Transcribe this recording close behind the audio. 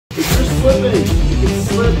slipping. You can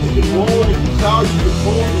slip, you can roll, you can crouch, you can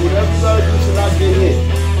pull, do whatever you gotta do to not get hit.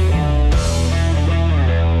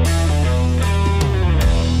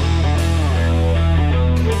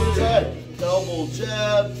 Double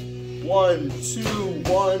jab. 1, 2,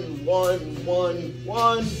 1, 1, 1,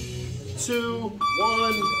 1, 2, 1,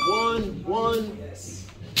 1, 1,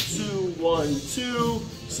 2, 1, 2.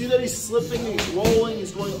 See that he's slipping, he's rolling,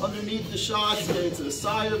 he's going underneath the shots, getting to the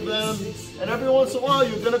side of them. And every once in a while,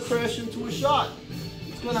 you're going to crash into a shot.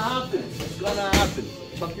 It's going to happen. It's going to happen.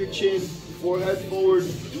 Tuck your chin, forehead forward,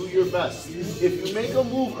 do your best. If you make a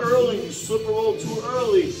move early, you slip or roll too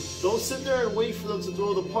early, don't sit there and wait for them to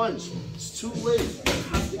throw the punch. It's too late.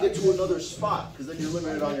 You have to get to another spot because then you're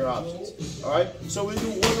limited on your options. All right? So we do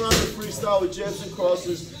one round of freestyle with jabs and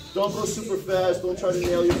crosses. Don't go super fast. Don't try to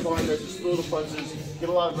nail your partner. Just throw the punches. Get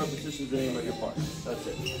a lot of repetitions and aim at your partner. That's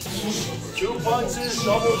it. 2 punches,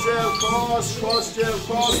 double jab, cross jab,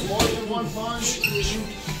 cross, more than 1 punch.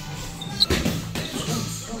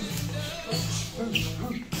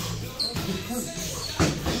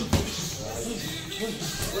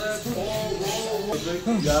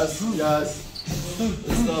 Yes, yes. Good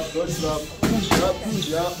stuff, good stuff. Yep,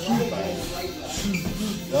 yep.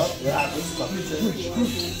 Yep, yeah, good stuff.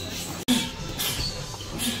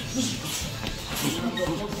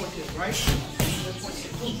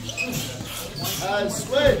 And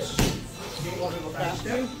switch.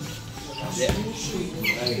 Yeah.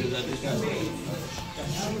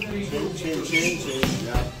 Chin.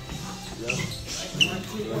 Yeah. Yeah.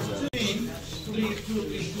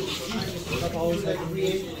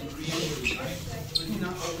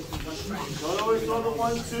 Don't always throw the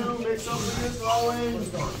 1, 2, mix up with your throwing.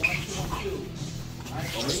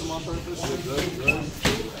 Don't miss them on purpose. Good.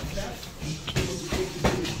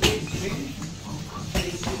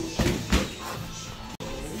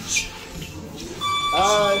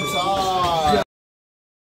 And time.